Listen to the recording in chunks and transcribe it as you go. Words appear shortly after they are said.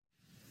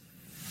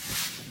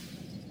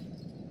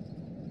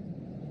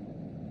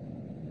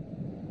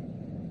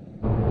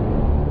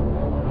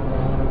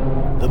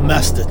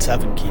Master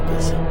Tavern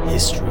Keeper's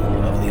History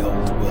of the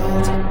Old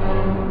World.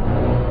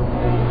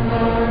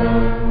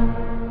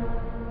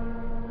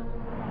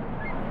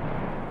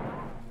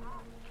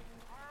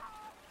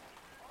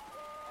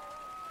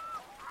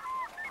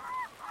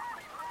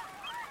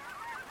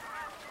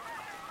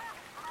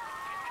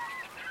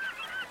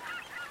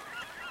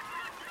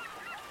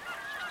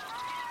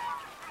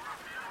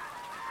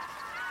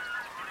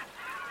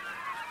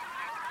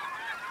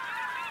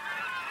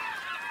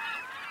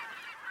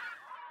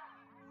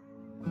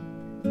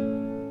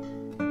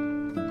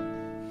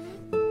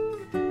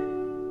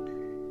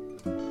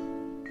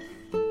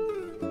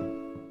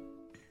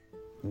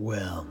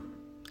 Well,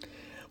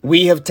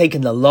 we have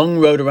taken the long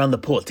road around the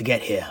port to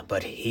get here,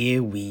 but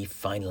here we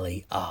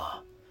finally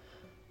are.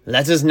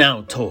 Let us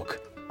now talk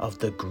of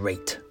the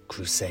Great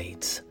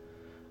Crusades,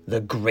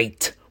 the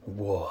Great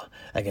War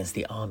against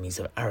the armies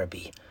of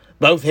Araby,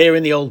 both here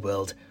in the Old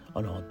World,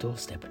 on our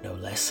doorstep no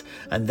less,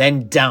 and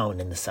then down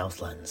in the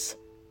Southlands.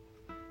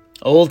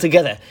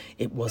 Altogether,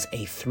 it was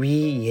a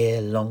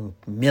 3-year-long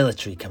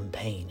military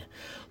campaign,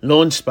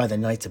 launched by the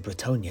Knights of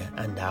Bretonnia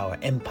and our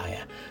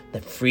empire,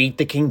 that freed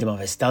the kingdom of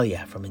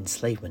Estalya from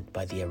enslavement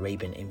by the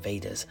Arabian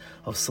invaders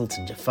of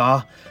Sultan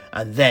Jaffar,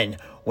 and then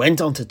went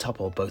on to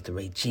topple both the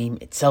regime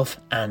itself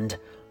and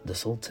the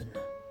Sultan.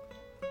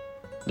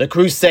 The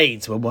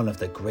Crusades were one of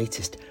the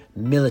greatest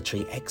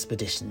military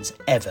expeditions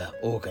ever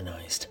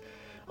organised,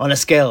 on a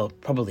scale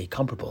probably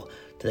comparable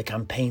to the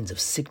campaigns of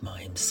Sigmar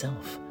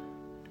himself,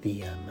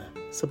 the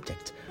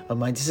subject of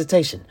my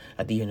dissertation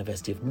at the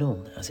University of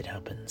Nuln, as it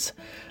happens.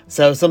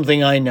 So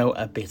something I know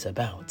a bit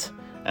about,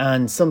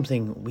 and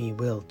something we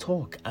will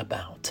talk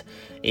about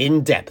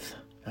in depth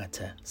at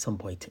some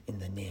point in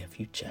the near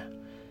future.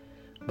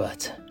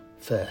 But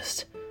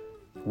first,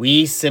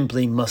 we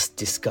simply must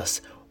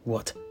discuss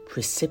what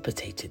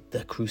precipitated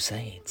the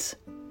Crusades.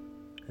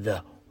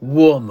 The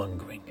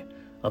warmongering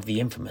of the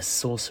infamous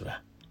sorcerer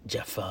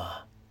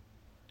Jaffar.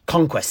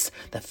 Conquests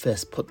that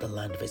first put the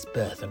land of his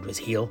birth under his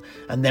heel,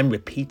 and then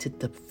repeated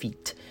the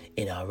feat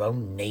in our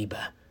own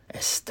neighbour,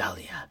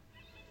 Estalya.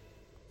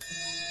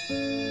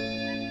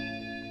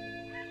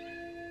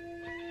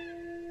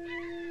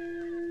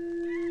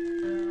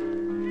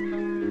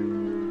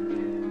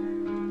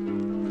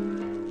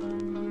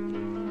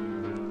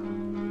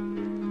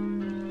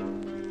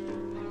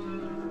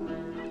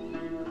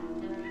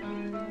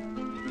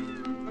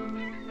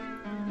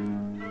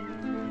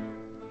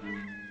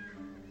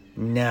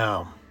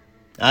 Now,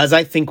 as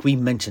I think we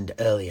mentioned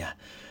earlier,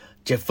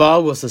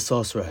 Jaffar was the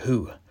sorcerer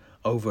who,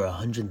 over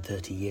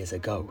 130 years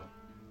ago,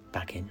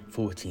 back in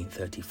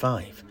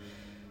 1435,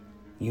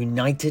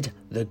 united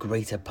the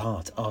greater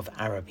part of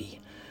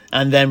Araby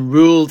and then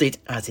ruled it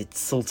as its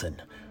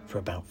sultan for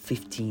about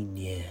 15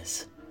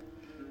 years.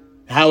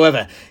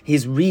 However,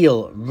 his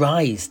real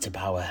rise to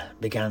power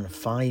began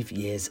 5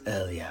 years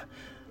earlier,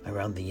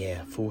 around the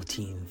year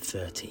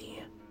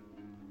 1430.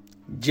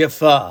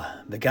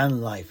 Jaffar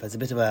began life as a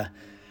bit of a,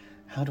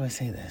 how do I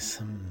say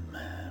this?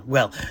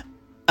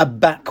 A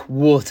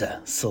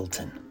backwater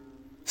sultan.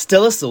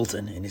 Still a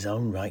sultan in his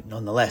own right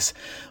nonetheless,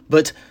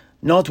 but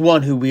not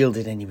one who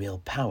wielded any real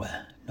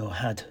power, nor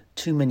had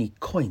too many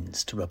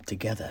coins to rub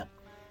together.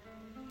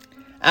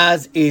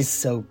 As is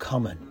so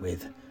common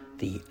with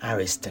the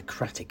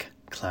aristocratic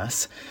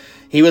class,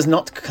 he was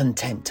not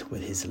content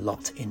with his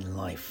lot in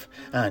life,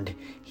 and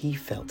he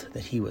felt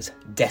that he was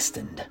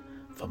destined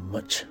for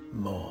much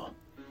more.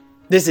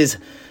 This is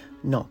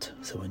not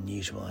so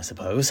unusual, I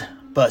suppose,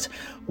 but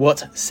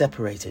what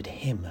separated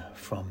him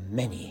from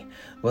many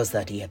was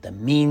that he had the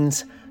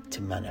means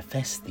to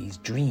manifest these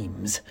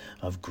dreams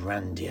of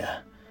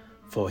grandeur,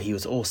 for he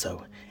was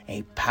also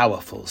a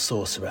powerful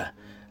sorcerer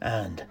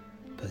and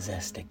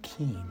possessed a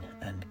keen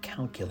and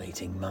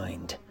calculating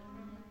mind.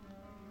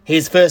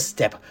 His first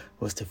step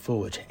was to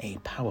forge a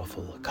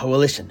powerful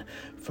coalition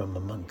from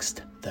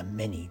amongst the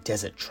many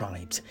desert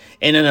tribes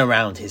in and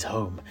around his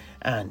home,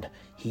 and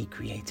he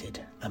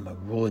created a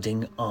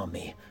marauding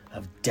army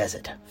of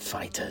desert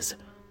fighters.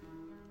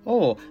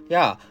 Oh,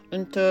 yeah,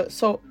 and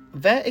so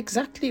where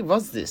exactly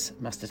was this,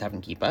 Master Tavern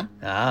Keeper?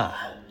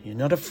 Ah, you're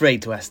not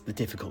afraid to ask the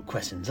difficult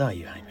questions, are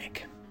you,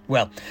 Heinrich?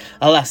 Well,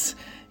 alas,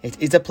 it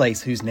is a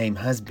place whose name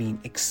has been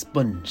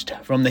expunged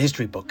from the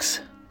history books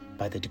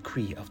by the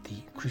decree of the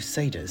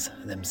Crusaders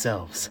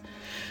themselves.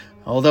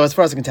 Although, as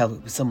far as I can tell,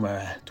 it was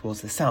somewhere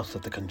towards the south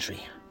of the country,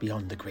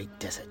 beyond the Great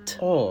Desert.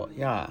 Oh,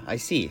 yeah, I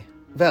see.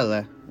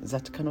 Well,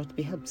 that cannot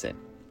be helped then.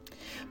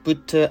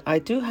 But I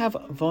do have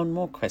one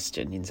more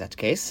question in that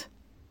case.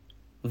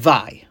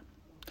 Why?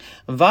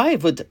 Why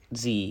would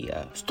the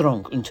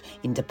strong and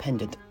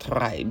independent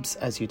tribes,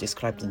 as you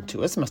described them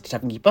to us, Master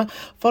Tavern Keeper,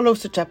 follow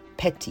such a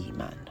petty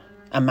man?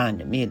 A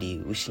man merely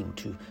wishing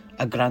to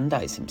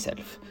aggrandize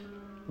himself.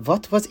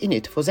 What was in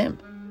it for them?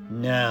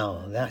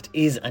 Now, that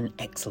is an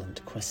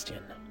excellent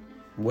question.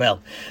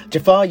 Well,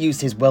 Jaffar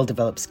used his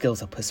well-developed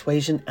skills of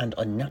persuasion and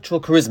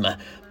unnatural charisma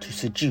to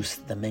seduce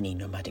the many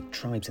nomadic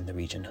tribes in the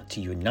region to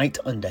unite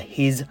under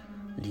his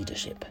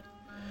leadership.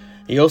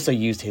 He also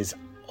used his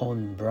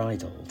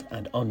unbridled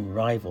and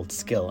unrivaled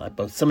skill at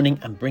both summoning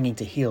and bringing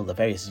to heel the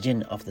various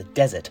jinn of the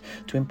desert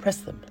to impress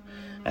them,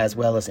 as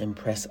well as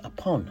impress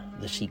upon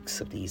the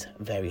sheiks of these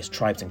various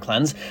tribes and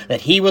clans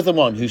that he was the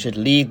one who should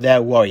lead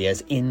their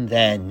warriors in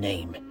their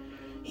name.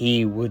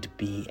 He would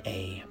be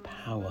a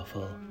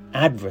powerful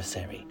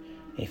adversary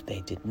if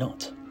they did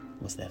not,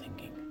 was their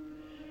thinking.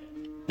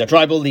 The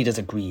tribal leaders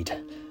agreed,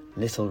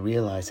 little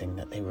realizing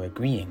that they were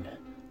agreeing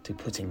to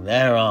putting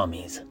their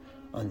armies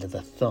under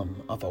the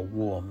thumb of a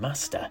war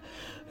master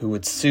who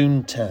would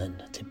soon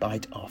turn to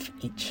bite off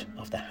each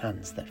of the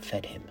hands that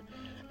fed him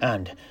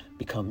and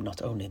become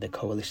not only the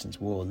coalition's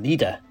war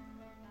leader,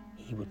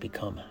 he would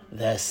become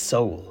their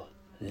sole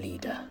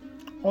leader.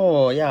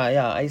 Oh,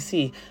 yeah, I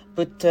see.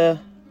 But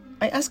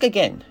I ask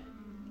again,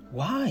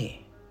 why?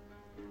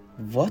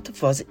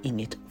 What was in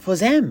it for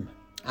them?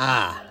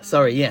 Ah,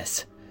 sorry,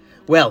 yes.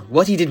 Well,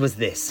 what he did was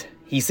this.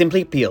 He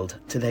simply appealed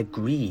to their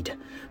greed,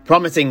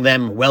 promising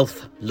them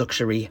wealth,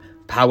 luxury,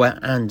 power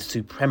and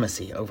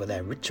supremacy over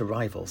their richer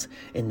rivals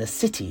in the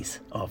cities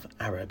of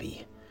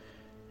Araby.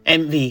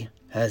 Envy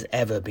has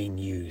ever been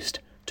used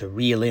to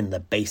reel in the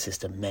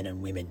basest of men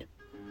and women.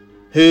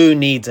 Who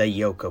needs a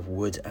yoke of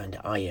wood and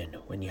iron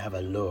when you have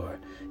a lure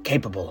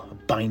capable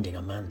of binding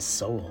a man's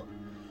soul?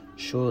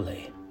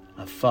 Surely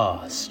a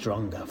far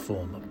stronger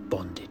form of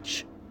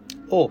bondage.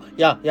 Oh,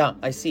 yeah,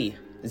 I see.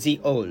 The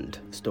old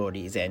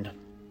story then.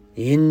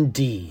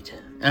 Indeed,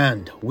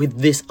 and with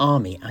this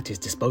army at his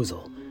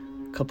disposal,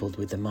 coupled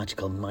with the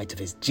magical might of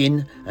his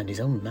jinn and his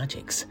own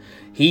magics,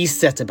 he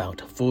set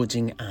about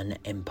forging an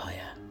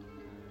empire.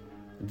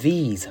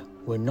 These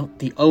were not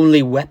the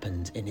only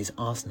weapons in his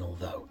arsenal,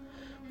 though,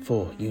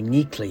 for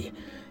uniquely,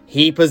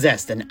 he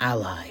possessed an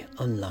ally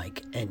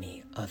unlike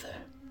any other.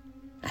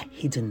 A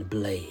hidden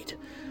blade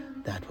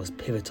that was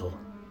pivotal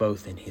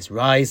both in his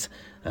rise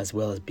as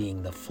well as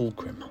being the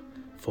fulcrum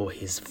for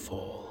his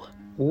fall.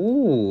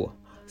 Ooh,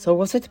 so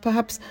was it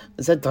perhaps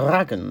the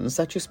dragons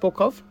that you spoke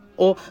of?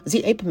 Or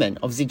the ape men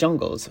of the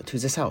jungles to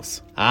the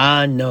south?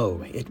 Ah,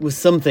 no, it was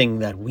something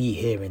that we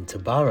here in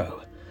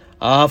Tobaro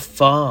are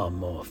far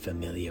more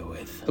familiar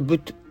with.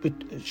 But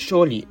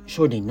surely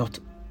not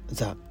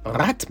the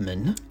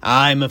ratmen?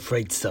 I'm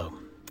afraid so,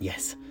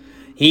 yes.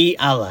 He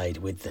allied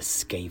with the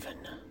Skaven.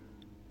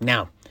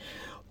 Now,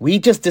 we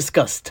just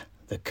discussed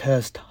the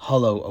cursed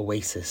hollow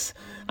oasis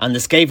and the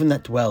Skaven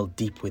that dwell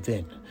deep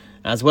within,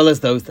 as well as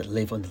those that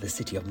live under the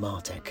city of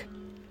Martek.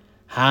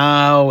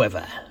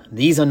 However,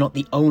 these are not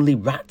the only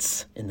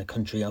rats in the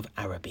country of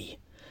Araby,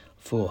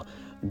 for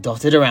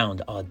dotted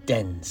around are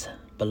dens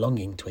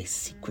belonging to a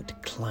secret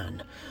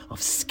clan of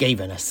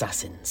Skaven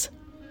assassins.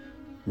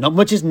 Not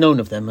much is known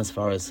of them as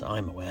far as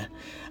I'm aware,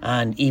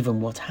 and even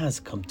what has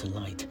come to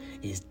light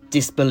is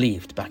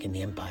disbelieved back in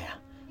the Empire.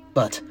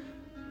 But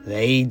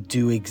they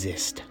do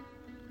exist.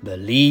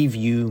 Believe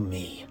you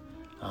me,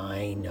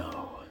 I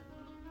know.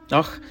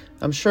 Och,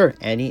 I'm sure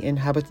any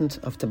inhabitant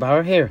of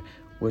Tobaro here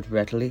would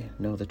readily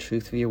know the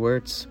truth of your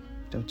words.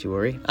 Don't you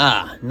worry.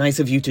 Ah, nice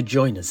of you to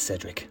join us,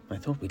 Sedrik. I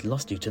thought we'd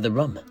lost you to the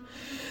rum.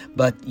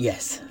 But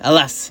yes,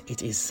 alas,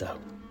 it is so.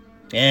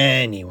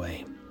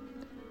 Anyway,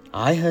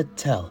 I heard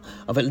tell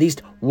of at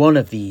least one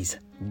of these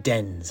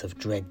dens of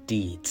dread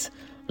deeds,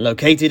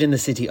 located in the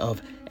city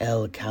of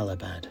El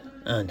Calabad,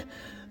 and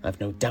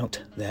I've no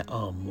doubt there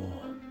are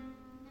more.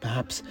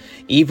 Perhaps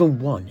even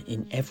one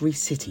in every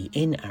city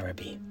in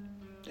Araby.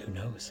 Who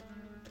knows?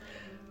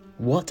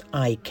 What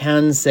I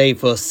can say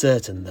for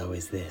certain, though,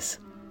 is this.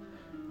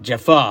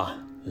 Jaffar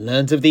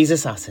learnt of these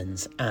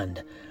assassins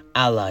and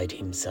allied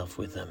himself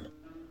with them.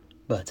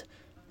 But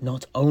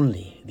not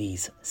only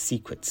these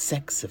secret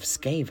sects of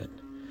Skaven.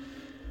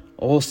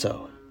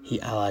 Also,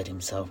 he allied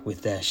himself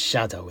with their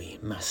shadowy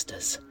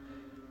masters.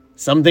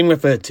 Something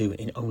referred to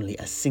in only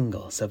a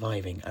single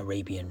surviving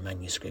Arabian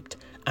manuscript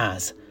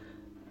as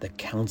the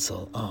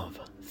Council of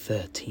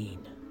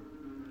 13.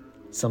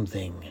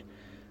 Something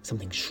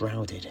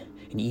shrouded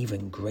in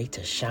even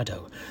greater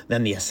shadow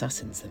than the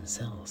assassins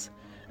themselves,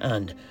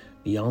 and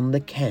beyond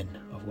the ken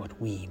of what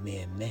we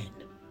mere men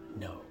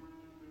know.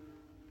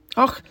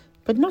 Och,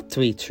 but not to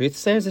be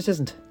truthsayers it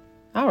isn't.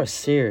 Our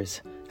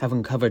seers have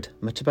uncovered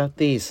much about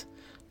these,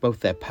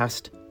 both their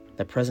past,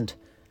 their present,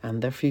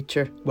 and their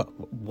future.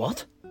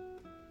 What?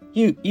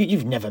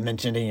 You've never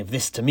mentioned any of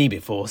this to me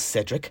before,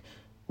 Sedrik.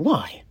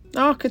 Why?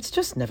 Och, it's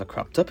just never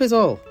cropped up is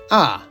all.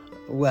 Ah,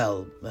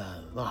 well,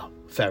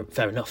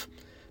 fair enough.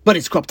 But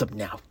it's cropped up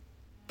now.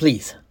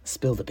 Please,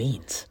 spill the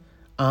beans.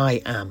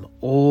 I am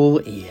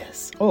all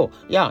ears. Oh,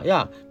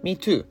 yeah, me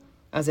too.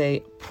 As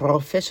a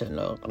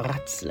professional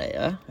rat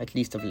slayer, at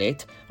least of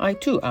late, I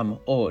too am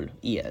all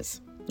ears.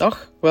 Och,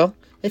 well,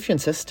 if you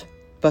insist.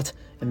 But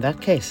in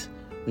that case,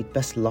 we'd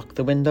best lock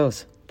the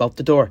windows, bolt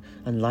the door,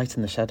 and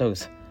lighten the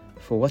shadows.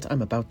 For what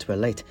I'm about to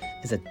relate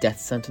is a death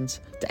sentence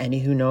to any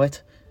who know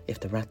it, if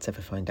the rats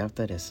ever find out,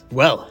 that is.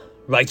 Well,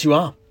 right you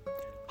are.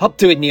 Hop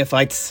to it,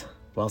 neophytes,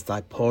 whilst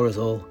I pour us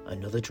all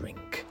another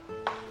drink.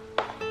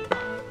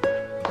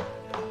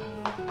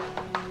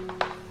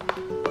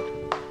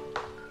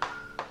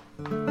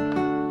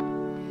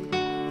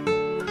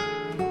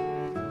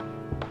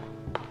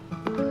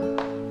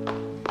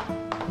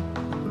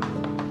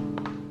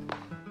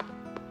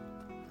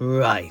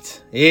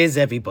 Right, is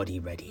everybody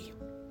ready?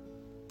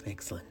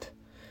 Excellent.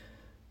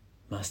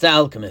 Master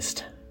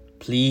Alchemist,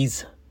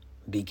 please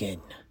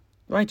begin.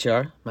 Right you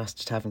are,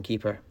 Master Tavern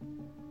Keeper.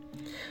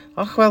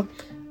 Och, well,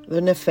 the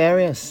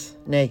nefarious,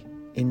 nay,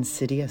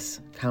 insidious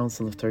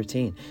Council of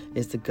 13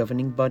 is the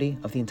governing body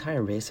of the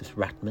entire race of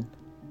Ratmen.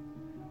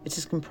 It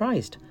is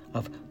comprised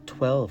of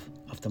 12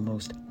 of the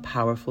most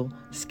powerful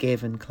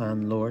Skaven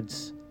clan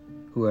lords,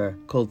 who are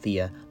called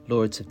the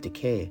Lords of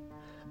Decay,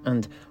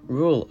 and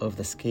rule over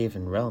the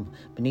Skaven realm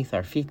beneath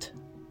our feet,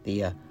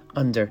 the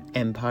Under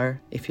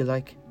Empire, if you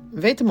like.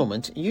 Wait a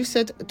moment, you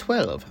said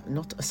 12,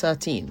 not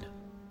 13.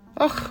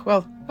 Och,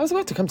 well, I was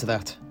about to come to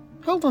that.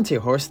 Hold on to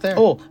your horse there.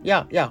 Oh,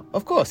 yeah,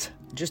 of course.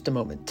 Just a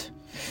moment.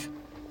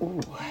 Ooh.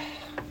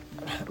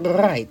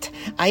 Right,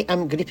 I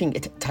am gripping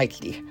it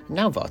tightly.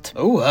 Now what?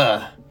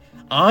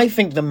 I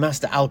think the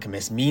Master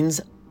Alchemist means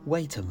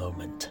wait a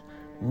moment,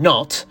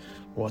 not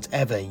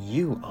whatever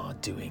you are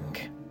doing.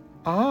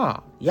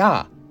 Ah,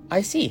 yeah,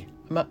 I see.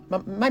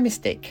 My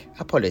mistake.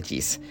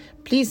 Apologies.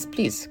 Please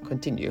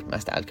continue,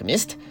 Master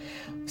Alchemist.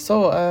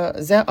 So,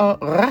 there are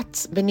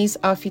rats beneath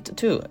our feet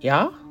too,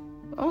 yeah?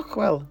 Oh,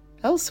 well,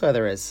 elsewhere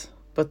there is.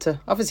 But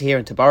obviously here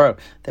in Tobaro,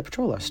 they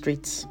patrol our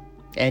streets.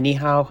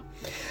 Anyhow,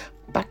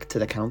 back to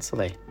the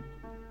council, eh?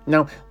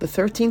 Now, the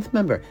 13th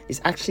member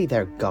is actually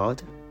their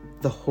god,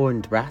 the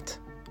Horned Rat,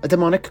 a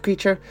demonic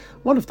creature,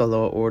 one of the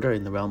lower order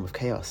in the realm of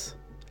chaos.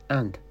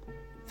 And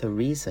the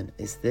reason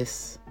is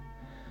this.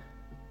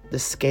 The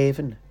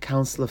Skaven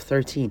Council of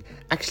 13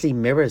 actually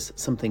mirrors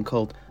something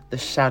called the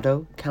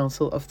Shadow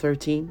Council of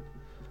 13,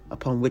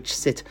 upon which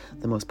sit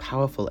the most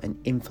powerful and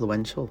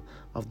influential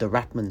of the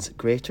Ratman's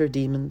greater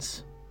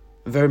demons.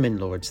 Vermin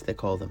Lords, they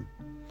call them.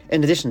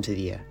 In addition to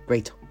the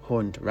Great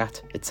Horned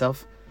Rat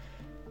itself.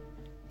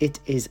 It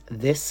is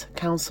this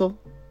council,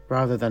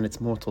 rather than its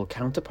mortal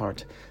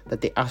counterpart, that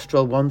the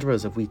astral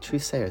wanderers of we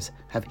Truthsayers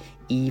have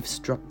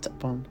eavesdropped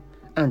upon,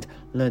 and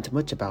learnt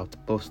much about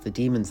both the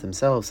demons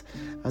themselves,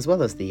 as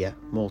well as the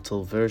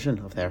mortal version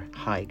of their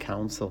High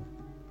Council.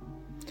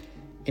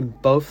 In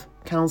both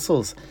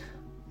councils,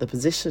 the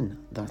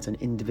position that an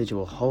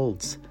individual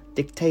holds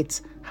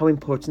dictates how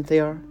important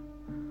they are.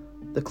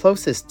 The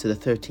closest to the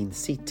 13th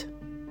seat,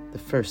 the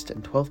 1st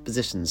and 12th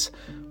positions,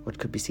 what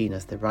could be seen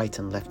as the right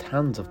and left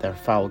hands of their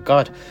foul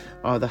god,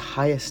 are the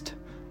highest,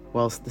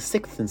 whilst the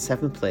 6th and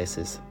 7th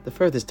places, the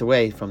furthest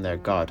away from their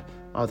god,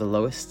 are the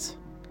lowest.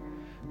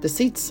 The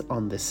seats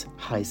on this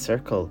high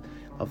circle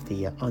of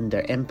the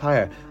Under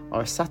Empire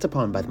are sat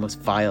upon by the most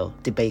vile,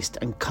 debased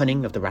and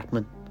cunning of the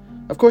Ratmen.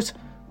 Of course,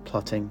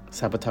 plotting,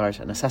 sabotage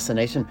and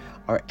assassination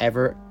are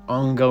ever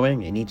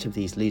ongoing in each of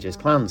these leaders'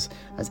 clans,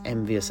 as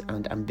envious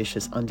and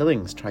ambitious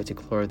underlings try to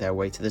claw their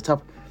way to the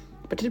top.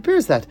 But it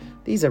appears that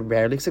these are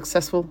rarely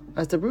successful,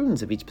 as the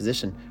runes of each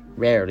position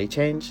rarely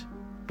change.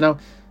 Now,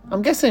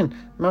 I'm guessing,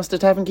 Master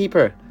Tavern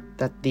Keeper,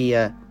 that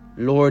the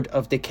Lord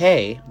of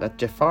Decay that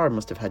Jaffar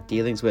must have had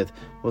dealings with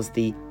was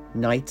the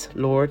Night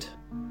Lord,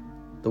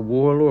 the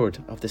warlord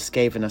of the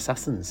Skaven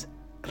assassins,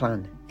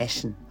 Clan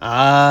Eshin.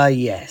 Ah,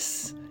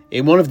 yes.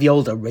 In one of the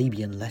old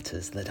Arabian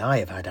letters that I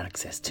have had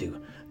access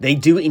to, they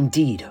do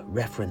indeed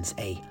reference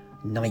a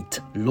Night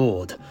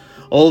Lord,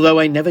 although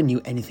I never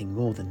knew anything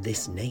more than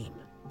this name.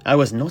 I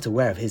was not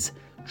aware of his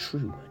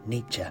true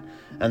nature,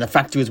 and the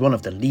fact he was one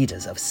of the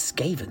leaders of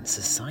Skaven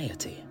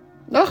society.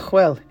 Oh,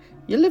 well,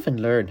 you live and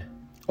learn.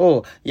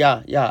 Oh,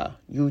 yeah,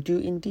 you do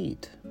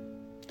indeed.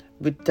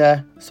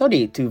 But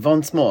sorry to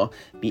once more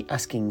be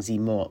asking the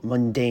more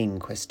mundane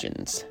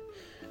questions.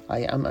 I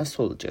am a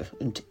soldier,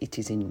 and it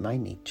is in my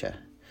nature.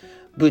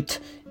 But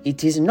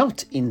it is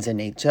not in the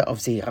nature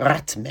of the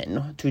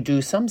Ratmen to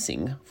do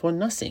something for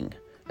nothing,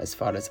 as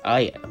far as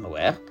I am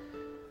aware.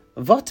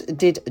 What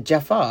did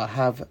Jaffar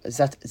have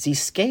that the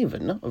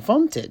Skaven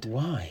wanted?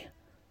 Why?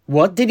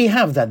 What did he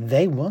have that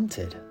they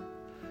wanted?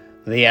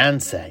 The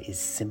answer is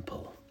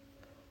simple.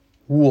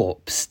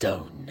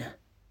 Warpstone.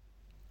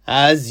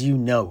 As you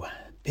know,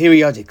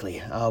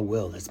 periodically our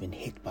world has been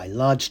hit by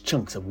large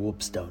chunks of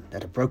warpstone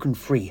that have broken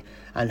free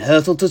and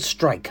hurtled to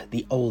strike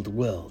the old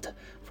world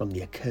from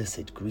the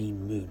accursed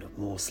green moon of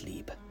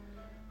Morsleep.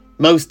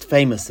 Most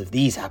famous of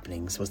these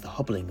happenings was the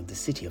hobbling of the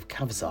city of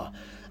Kavzar,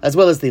 as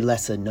well as the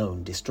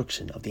lesser-known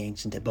destruction of the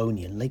ancient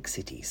Ebonian lake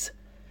cities.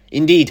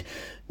 Indeed,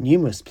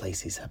 numerous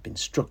places have been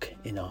struck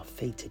in our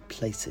fated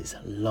place's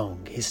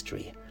long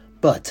history,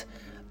 but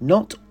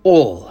not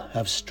all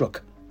have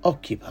struck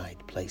occupied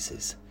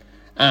places.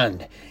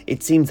 And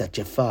it seems that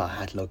Jaffar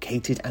had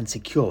located and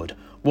secured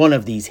one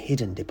of these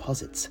hidden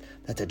deposits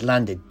that had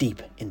landed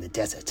deep in the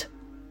desert.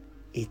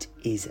 It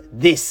is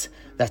this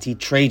that he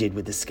traded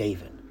with the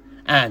Skaven,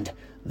 and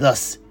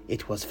thus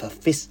it was for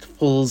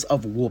fistfuls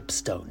of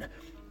warpstone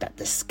that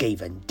the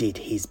Skaven did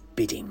his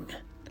bidding.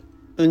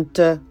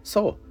 And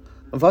so,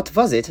 what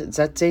was it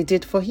that they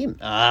did for him?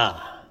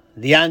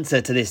 The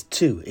answer to this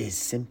too is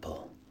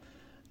simple.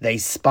 They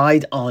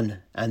spied on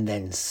and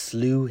then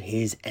slew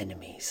his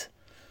enemies,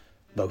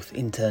 both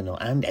internal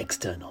and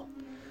external,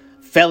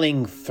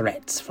 felling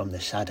threats from the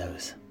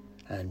shadows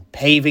and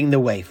paving the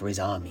way for his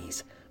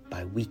armies,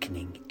 by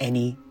weakening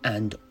any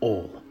and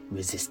all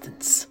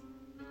resistance.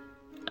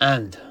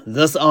 And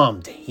thus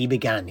armed, he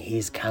began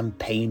his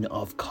campaign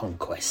of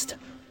conquest.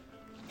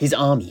 His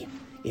army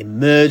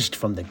emerged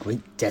from the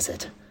great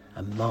desert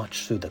and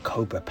marched through the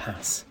Cobra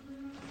Pass.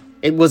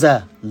 It was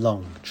a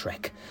long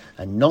trek,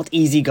 and not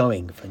easy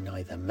going for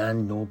neither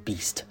man nor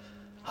beast,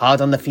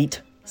 hard on the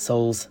feet,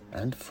 soles,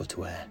 and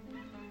footwear.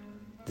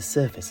 The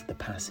surface of the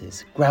pass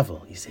is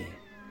gravel, you see,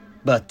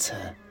 but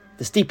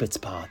the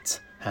steepest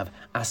parts have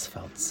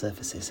asphalt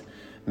surfaces,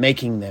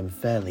 making them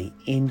fairly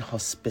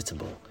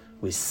inhospitable,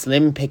 with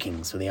slim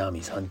pickings for the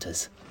army's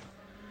hunters.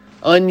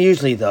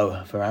 Unusually,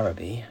 though, for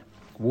Araby,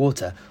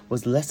 water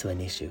was less of an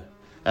issue,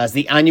 as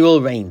the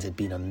annual rains had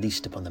been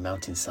unleashed upon the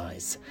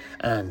mountainsides,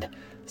 and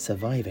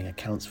surviving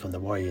accounts from the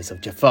warriors of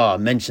Jaffar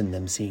mentioned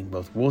them seeing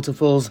both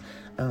waterfalls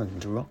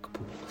and rock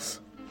pools.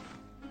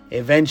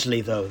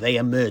 Eventually, though, they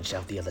emerged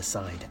out the other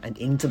side and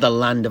into the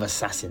land of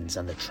assassins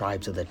and the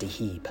tribes of the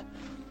Deheb,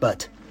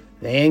 but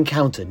they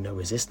encountered no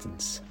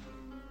resistance.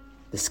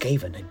 The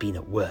Skaven had been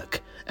at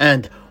work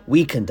and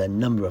weakened a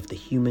number of the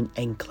human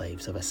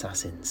enclaves of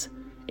assassins,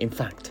 in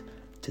fact,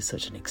 to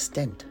such an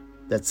extent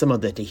that some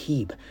of the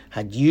Deheb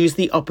had used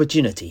the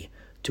opportunity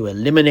to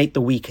eliminate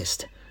the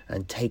weakest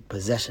and take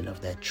possession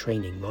of their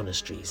training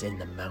monasteries in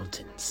the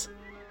mountains.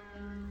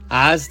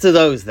 As to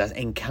those that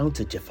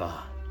encountered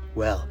Jaffar,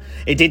 well,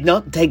 it did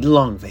not take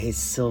long for his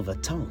silver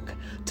tongue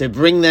to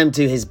bring them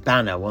to his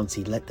banner once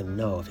he let them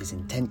know of his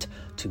intent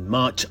to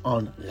march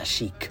on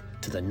Lashik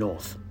to the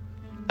north.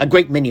 A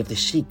great many of the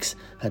sheiks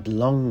had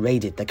long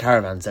raided the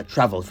caravans that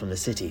travelled from the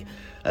city,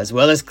 as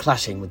well as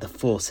clashing with the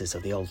forces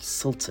of the old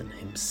sultan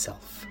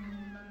himself.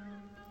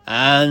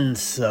 And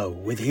so,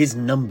 with his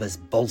numbers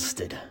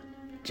bolstered,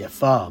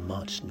 Jaffar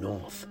marched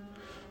north,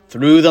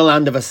 through the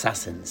land of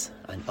assassins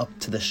and up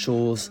to the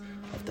shores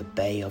of the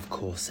Bay of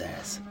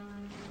Corsairs,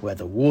 where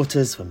the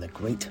waters from the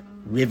great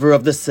River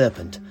of the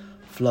Serpent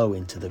flow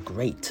into the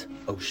great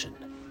ocean.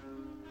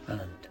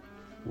 And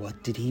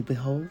what did he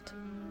behold?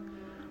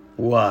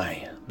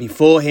 Why,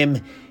 before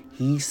him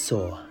he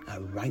saw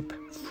a ripe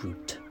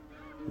fruit,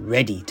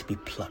 ready to be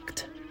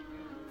plucked,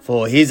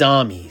 for his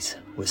armies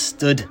were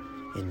stood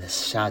in the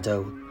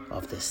shadow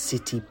of the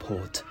city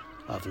port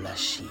of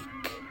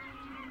Lashik.